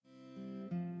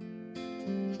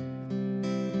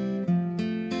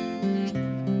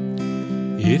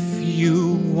If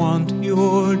you want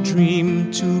your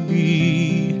dream to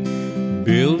be,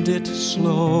 build it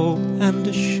slow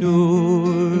and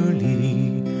surely.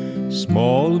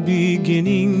 Small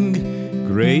beginning,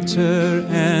 greater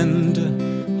end,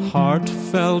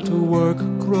 heartfelt work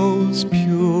grows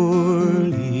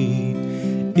purely.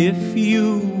 If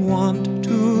you want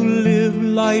to live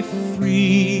life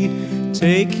free,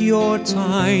 take your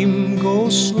time, go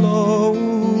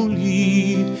slowly.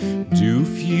 Do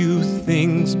few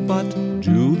things, but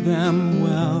do them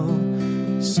well.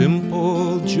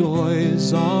 Simple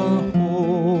joys are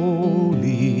holy.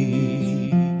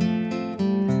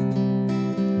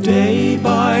 Day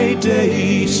by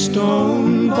day,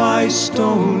 stone by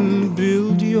stone,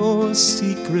 build your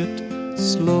secret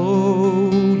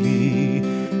slowly.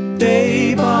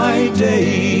 Day by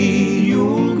day,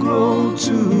 you'll grow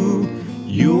too.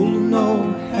 You'll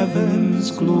know heaven's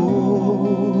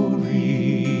glory.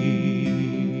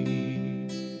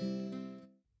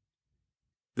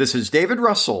 This is David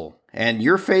Russell and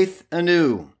Your Faith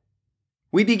Anew.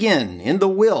 We begin in the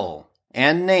will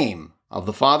and name of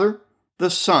the Father, the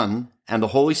Son, and the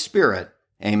Holy Spirit.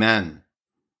 Amen.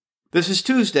 This is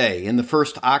Tuesday in the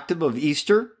first octave of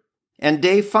Easter and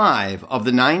day 5 of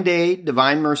the 9-day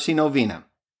Divine Mercy Novena.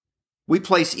 We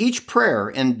place each prayer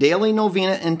and daily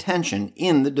novena intention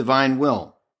in the divine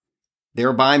will,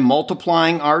 thereby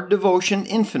multiplying our devotion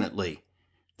infinitely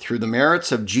through the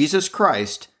merits of Jesus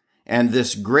Christ and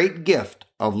this great gift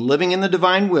of living in the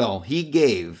divine will he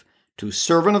gave to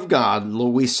servant of God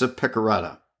Luisa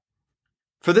Piccarreta.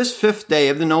 For this 5th day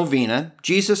of the novena,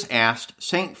 Jesus asked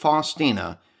St.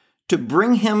 Faustina to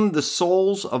bring him the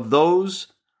souls of those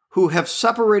who have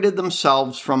separated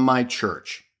themselves from my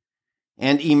church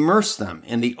and immerse them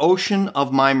in the ocean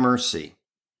of my mercy.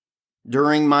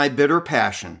 During my bitter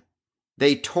passion,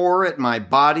 they tore at my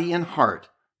body and heart,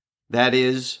 that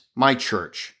is, my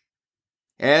church.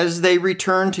 As they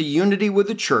return to unity with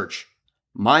the church,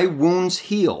 my wounds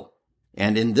heal,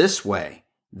 and in this way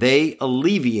they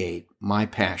alleviate my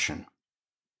passion.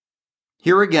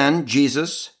 Here again,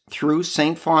 Jesus, through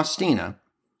St. Faustina,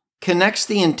 connects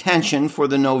the intention for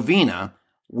the novena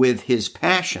with his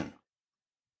passion.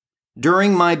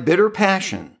 During my bitter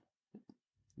passion,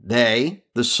 they,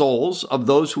 the souls of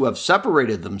those who have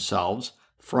separated themselves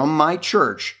from my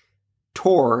church,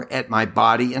 tore at my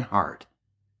body and heart,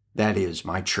 that is,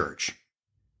 my church.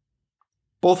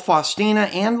 Both Faustina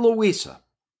and Luisa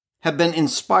have been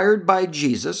inspired by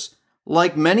Jesus,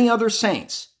 like many other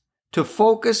saints, to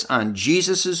focus on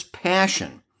Jesus'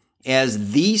 passion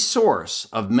as the source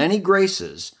of many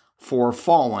graces for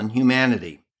fallen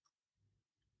humanity.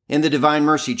 In the Divine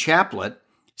Mercy Chaplet,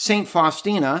 St.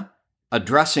 Faustina,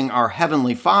 addressing our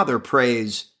Heavenly Father,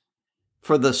 prays,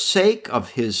 "For the sake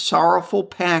of his sorrowful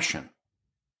passion,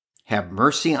 have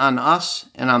mercy on us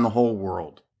and on the whole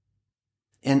world."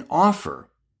 An offer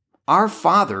our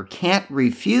Father can't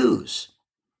refuse,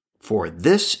 for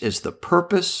this is the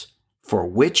purpose for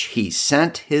which he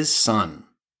sent his Son.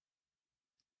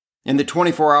 In the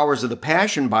 24 Hours of the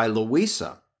Passion by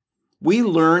Luisa, we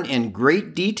learn in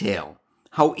great detail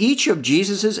how each of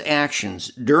Jesus'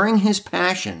 actions during his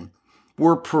passion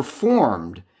were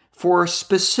performed for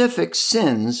specific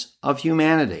sins of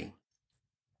humanity.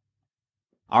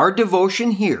 Our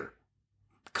devotion here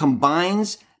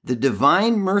combines the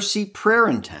Divine Mercy prayer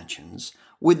intentions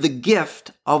with the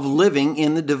gift of living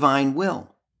in the divine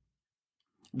will.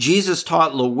 Jesus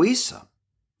taught Luisa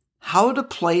how to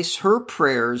place her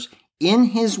prayers in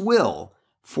his will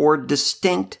for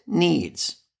distinct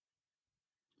needs.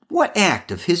 What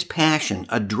act of his passion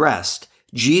addressed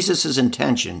Jesus'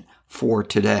 intention for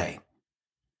today,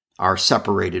 our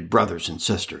separated brothers and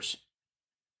sisters?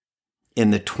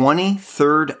 In the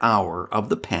 23rd hour of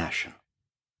the Passion,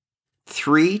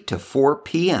 3 to 4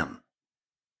 p.m.,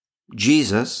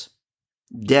 Jesus,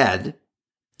 dead,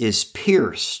 is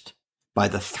pierced by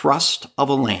the thrust of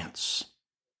a lance.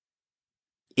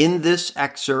 In this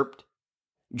excerpt,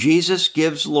 Jesus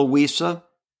gives Luisa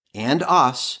and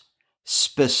us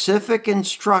specific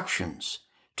instructions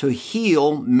to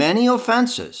heal many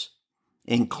offenses,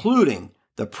 including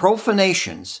the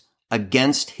profanations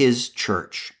against his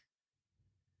church.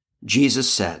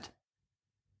 Jesus said,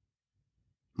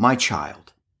 "My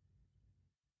child,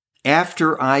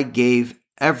 after I gave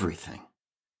everything,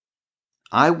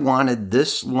 I wanted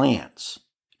this lance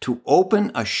to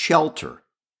open a shelter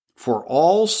for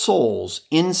all souls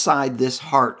inside this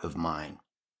heart of mine.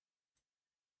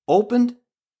 Opened,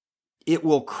 it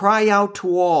will cry out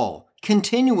to all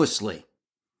continuously,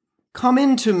 'Come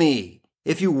into me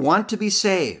if you want to be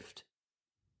saved.'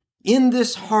 In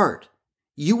this heart,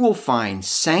 you will find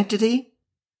sanctity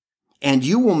and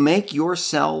you will make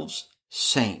yourselves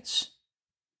saints.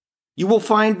 You will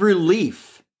find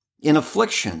relief in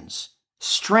afflictions,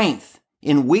 strength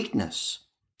in weakness,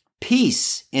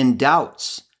 peace in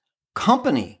doubts,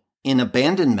 company in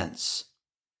abandonments.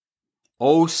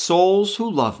 O souls who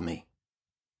love me,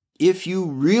 if you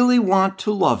really want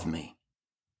to love me,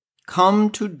 come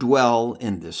to dwell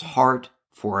in this heart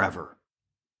forever.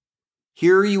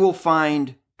 Here you will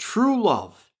find true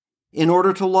love in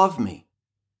order to love me,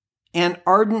 and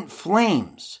ardent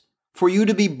flames for you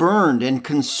to be burned and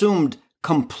consumed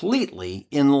completely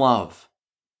in love.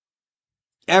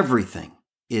 Everything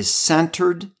is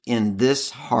centered in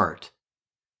this heart.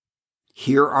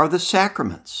 Here are the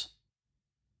sacraments.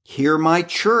 Here my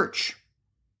church.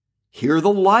 Here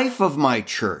the life of my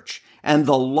church and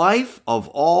the life of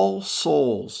all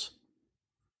souls.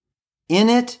 In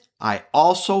it I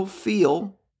also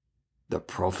feel the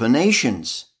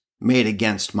profanations made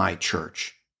against my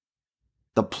church,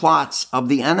 the plots of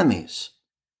the enemies,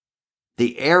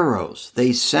 the arrows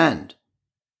they send,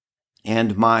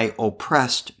 and my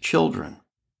oppressed children.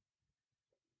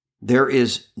 There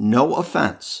is no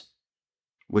offense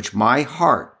which my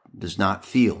heart does not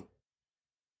feel.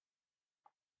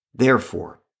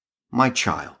 Therefore, my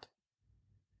child,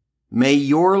 may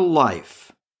your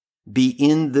life be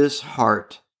in this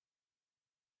heart.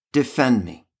 Defend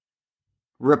me,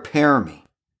 repair me,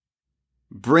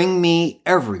 bring me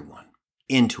everyone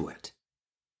into it.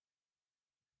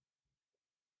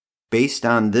 Based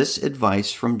on this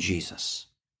advice from Jesus,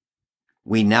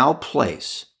 we now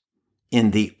place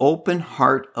in the open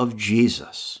heart of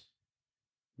Jesus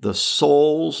the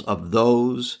souls of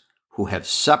those who have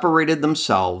separated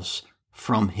themselves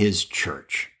from his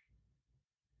church.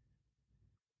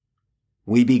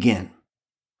 We begin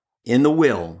in the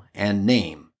will and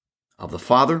name of the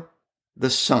Father, the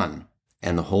Son,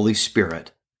 and the Holy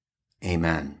Spirit.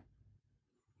 Amen.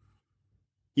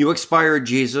 You expired,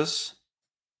 Jesus,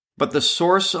 but the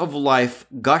source of life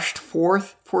gushed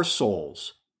forth for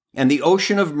souls, and the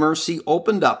ocean of mercy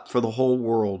opened up for the whole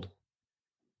world.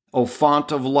 O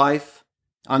font of life,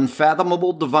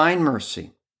 unfathomable divine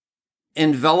mercy,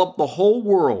 envelop the whole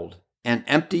world and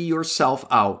empty yourself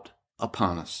out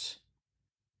upon us.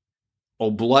 O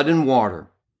blood and water,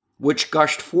 which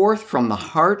gushed forth from the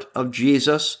heart of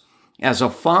Jesus as a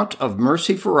font of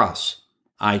mercy for us,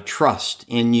 I trust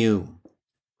in you.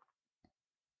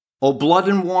 O blood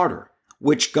and water,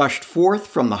 which gushed forth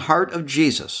from the heart of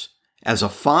Jesus as a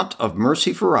font of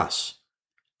mercy for us,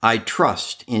 I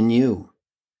trust in you.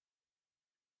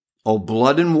 O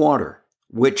blood and water,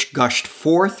 which gushed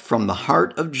forth from the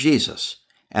heart of Jesus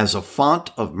as a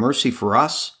font of mercy for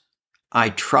us, I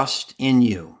trust in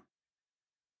you.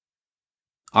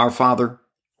 Our Father,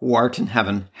 who art in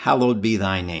heaven, hallowed be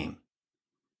thy name.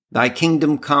 Thy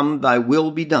kingdom come, thy will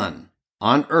be done,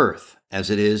 on earth as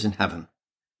it is in heaven.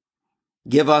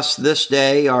 Give us this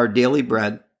day our daily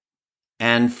bread,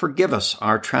 and forgive us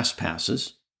our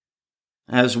trespasses,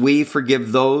 as we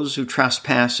forgive those who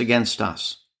trespass against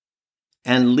us.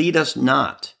 And lead us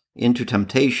not into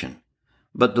temptation,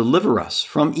 but deliver us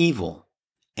from evil.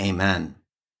 Amen.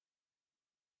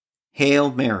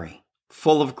 Hail Mary,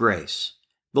 full of grace,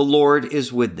 the Lord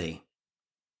is with thee.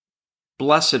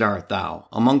 Blessed art thou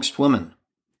amongst women,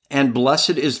 and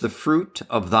blessed is the fruit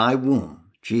of thy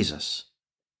womb, Jesus.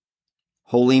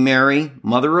 Holy Mary,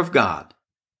 Mother of God,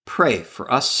 pray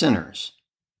for us sinners,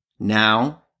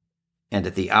 now and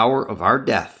at the hour of our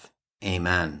death.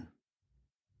 Amen.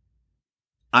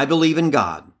 I believe in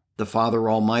God, the Father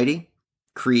Almighty,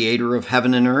 creator of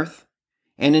heaven and earth,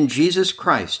 and in Jesus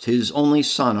Christ, his only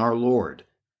Son, our Lord,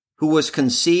 who was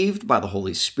conceived by the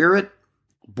Holy Spirit,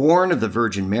 born of the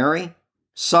Virgin Mary,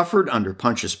 suffered under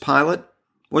Pontius Pilate,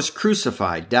 was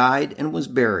crucified, died, and was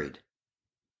buried.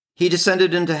 He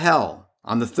descended into hell.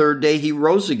 On the third day he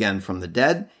rose again from the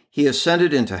dead. He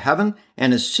ascended into heaven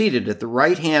and is seated at the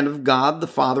right hand of God, the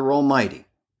Father Almighty.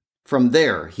 From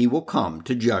there he will come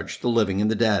to judge the living and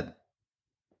the dead.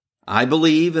 I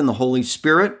believe in the Holy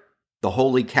Spirit, the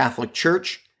Holy Catholic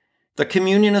Church, the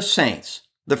communion of saints,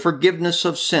 the forgiveness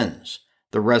of sins,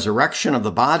 the resurrection of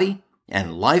the body,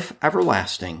 and life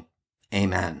everlasting.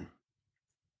 Amen.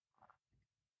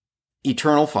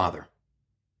 Eternal Father,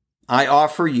 I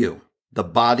offer you the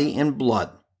body and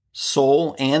blood,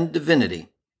 soul and divinity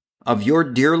of your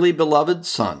dearly beloved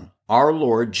Son, our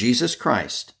Lord Jesus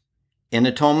Christ, in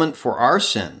atonement for our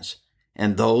sins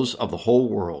and those of the whole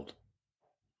world.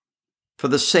 For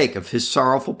the sake of his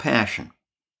sorrowful passion,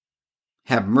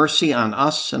 have mercy on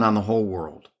us and on the whole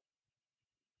world.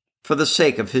 For the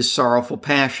sake of his sorrowful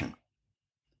passion,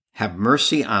 have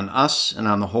mercy on us and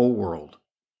on the whole world.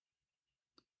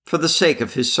 For the sake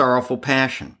of his sorrowful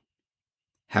passion,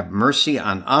 have mercy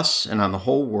on us and on the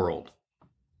whole world.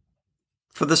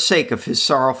 For the sake of his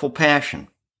sorrowful passion,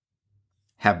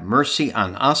 have mercy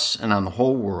on us and on the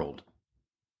whole world.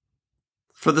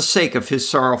 For the sake of his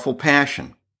sorrowful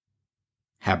passion,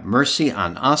 have mercy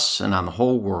on us and on the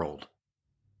whole world.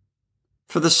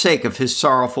 For the sake of his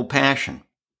sorrowful passion,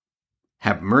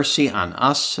 have mercy on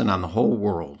us and on the whole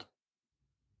world.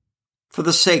 For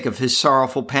the sake of his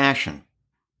sorrowful passion,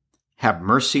 have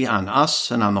mercy on us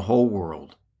and on the whole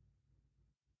world.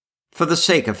 For the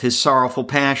sake of his sorrowful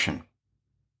passion,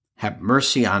 have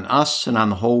mercy on us and on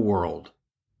the whole world.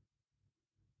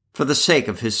 For the sake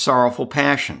of his sorrowful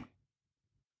passion,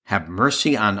 have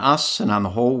mercy on us and on the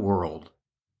whole world.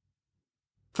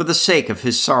 For the sake of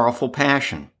his sorrowful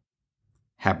passion,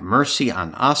 have mercy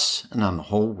on us and on the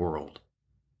whole world.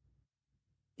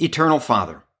 Eternal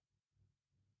Father,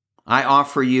 I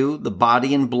offer you the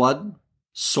body and blood,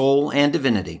 soul and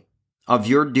divinity of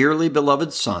your dearly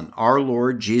beloved Son, our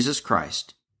Lord Jesus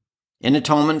Christ, in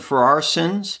atonement for our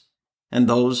sins and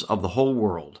those of the whole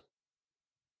world.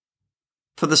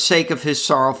 For the sake of his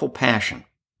sorrowful passion,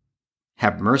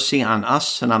 have mercy on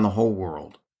us and on the whole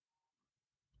world.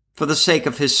 For the sake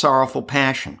of his sorrowful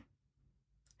passion,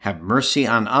 have mercy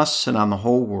on us and on the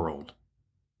whole world.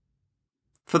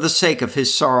 For the sake of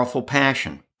his sorrowful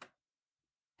passion,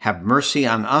 have mercy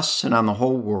on us and on the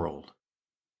whole world.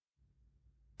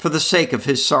 For the sake of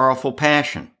his sorrowful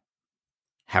passion,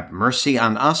 have mercy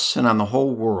on us and on the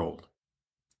whole world.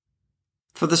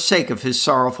 For the sake of his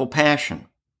sorrowful passion,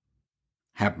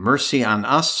 have mercy on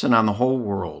us and on the whole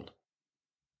world.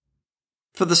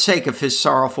 For the sake of his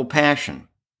sorrowful passion,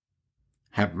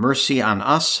 have mercy on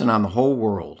us and on the whole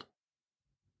world.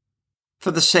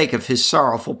 For the sake of his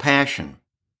sorrowful passion,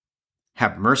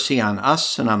 have mercy on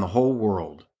us and on the whole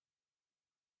world.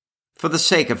 For the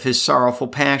sake of his sorrowful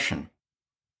passion,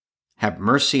 have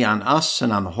mercy on us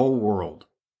and on the whole world.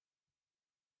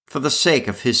 For the sake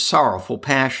of his sorrowful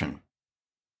passion,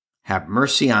 have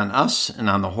mercy on us and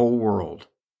on the whole world.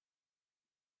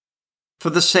 For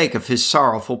the sake of his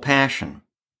sorrowful passion,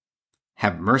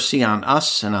 have mercy on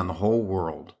us and on the whole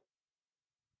world.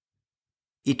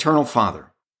 Eternal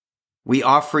Father, we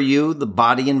offer you the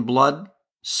body and blood,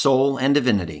 soul and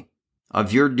divinity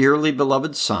of your dearly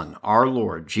beloved Son, our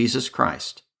Lord Jesus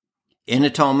Christ, in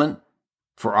atonement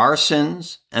for our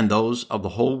sins and those of the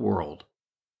whole world.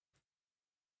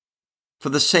 For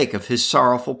the sake of his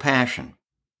sorrowful passion,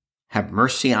 have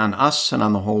mercy on us and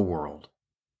on the whole world.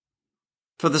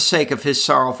 For the sake of his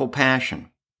sorrowful passion,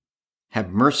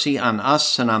 have mercy on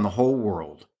us and on the whole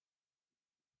world.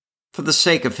 For the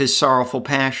sake of his sorrowful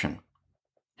passion,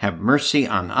 have mercy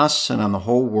on us and on the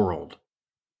whole world.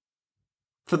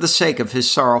 For the sake of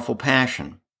his sorrowful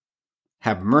passion,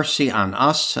 have mercy on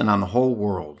us and on the whole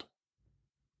world.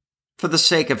 For the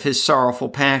sake of his sorrowful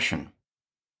passion,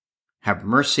 have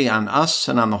mercy on us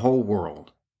and on the whole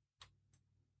world.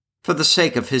 For the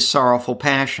sake of his sorrowful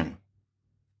passion,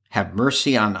 have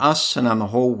mercy on us and on the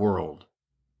whole world.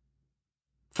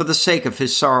 For the sake of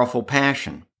his sorrowful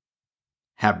passion,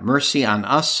 have mercy on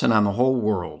us and on the whole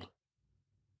world.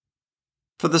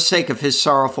 For the sake of his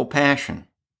sorrowful passion,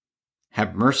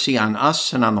 have mercy on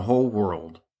us and on the whole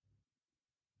world.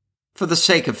 For the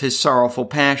sake of his sorrowful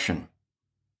passion,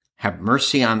 have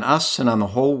mercy on us and on the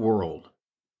whole world.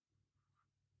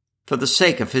 For the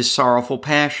sake of his sorrowful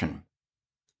passion,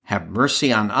 have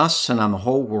mercy on us and on the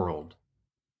whole world.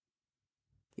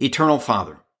 Eternal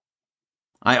Father,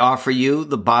 I offer you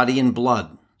the body and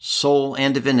blood, soul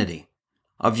and divinity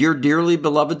of your dearly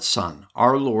beloved Son,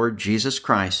 our Lord Jesus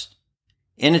Christ,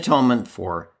 in atonement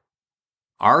for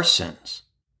our sins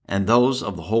and those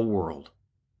of the whole world.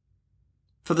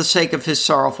 For the sake of his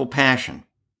sorrowful passion,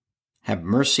 have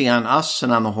mercy on us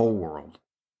and on the whole world.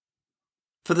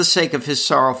 For the sake of his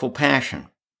sorrowful passion,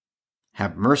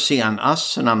 have mercy on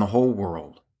us and on the whole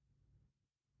world.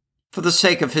 For the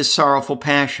sake of his sorrowful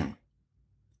passion,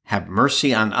 have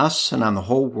mercy on us and on the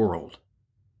whole world.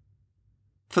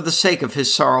 For the sake of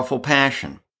his sorrowful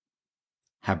passion,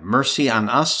 have mercy on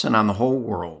us and on the whole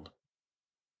world.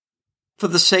 For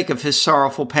the sake of his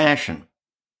sorrowful passion,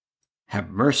 have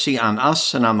mercy on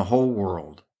us and on the whole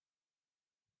world.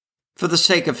 For the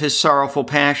sake of his sorrowful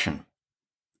passion,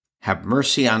 have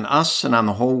mercy on us and on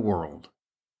the whole world.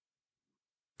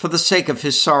 For the sake of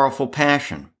his sorrowful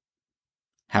passion,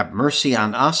 have mercy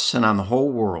on us and on the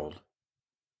whole world.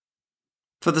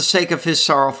 For the sake of his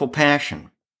sorrowful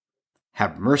passion,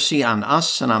 have mercy on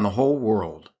us and on the whole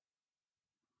world.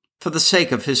 For the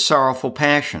sake of his sorrowful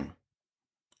passion,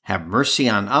 have mercy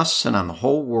on us and on the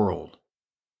whole world.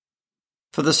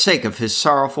 For the sake of his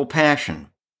sorrowful passion,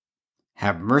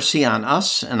 have mercy on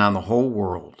us and on the whole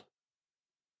world.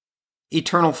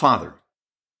 Eternal Father,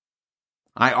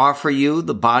 I offer you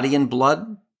the body and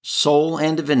blood, soul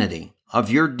and divinity of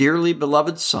your dearly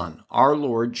beloved Son, our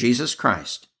Lord Jesus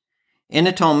Christ, in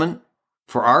atonement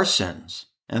for our sins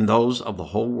and those of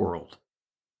the whole world.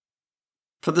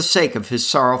 For the sake of his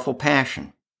sorrowful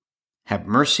passion, have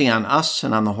mercy on us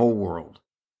and on the whole world.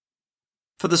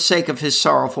 For the sake of his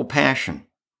sorrowful passion,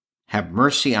 have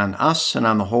mercy on us and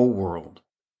on the whole world.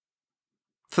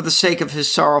 For the sake of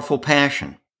his sorrowful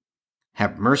passion,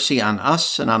 have mercy on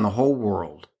us and on the whole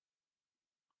world.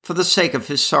 For the sake of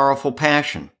his sorrowful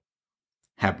passion,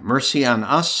 have mercy on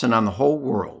us and on the whole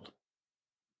world.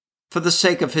 For the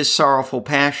sake of his sorrowful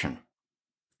passion,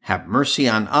 have mercy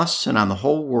on us and on the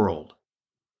whole world.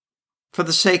 For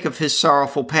the sake of his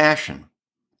sorrowful passion,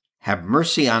 have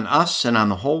mercy on us and on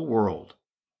the whole world.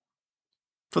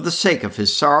 For the sake of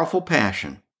his sorrowful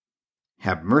passion,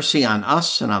 have mercy on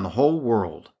us and on the whole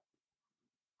world.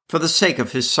 For the sake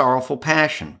of his sorrowful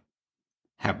passion,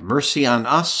 have mercy on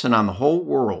us and on the whole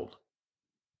world.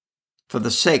 For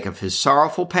the sake of his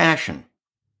sorrowful passion,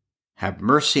 have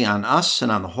mercy on us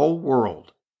and on the whole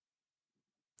world.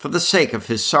 For the sake of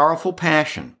his sorrowful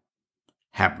passion,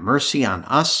 have mercy on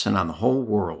us and on the whole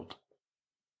world.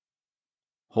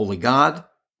 Holy God,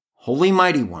 Holy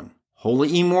Mighty One,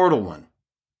 Holy Immortal One,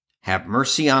 have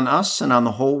mercy on us and on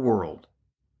the whole world.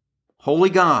 Holy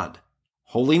God,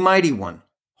 Holy Mighty One,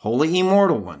 Holy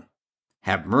Immortal One,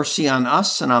 have mercy on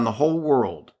us and on the whole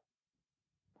world.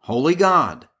 Holy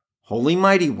God, Holy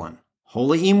Mighty One,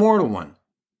 Holy Immortal One,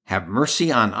 have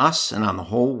mercy on us and on the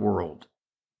whole world.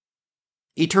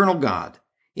 Eternal God,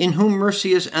 in whom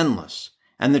mercy is endless,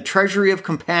 and the treasury of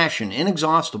compassion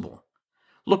inexhaustible,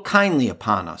 look kindly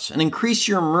upon us and increase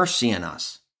your mercy in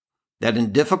us, that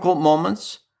in difficult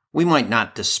moments we might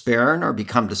not despair nor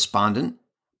become despondent,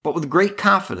 but with great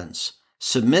confidence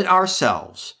submit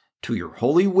ourselves to your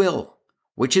holy will,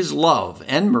 which is love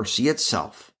and mercy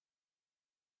itself.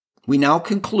 We now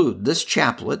conclude this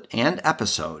chaplet and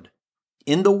episode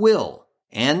in the will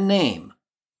and name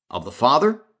of the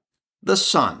Father, the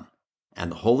Son,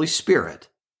 and the Holy Spirit.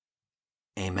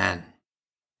 Amen.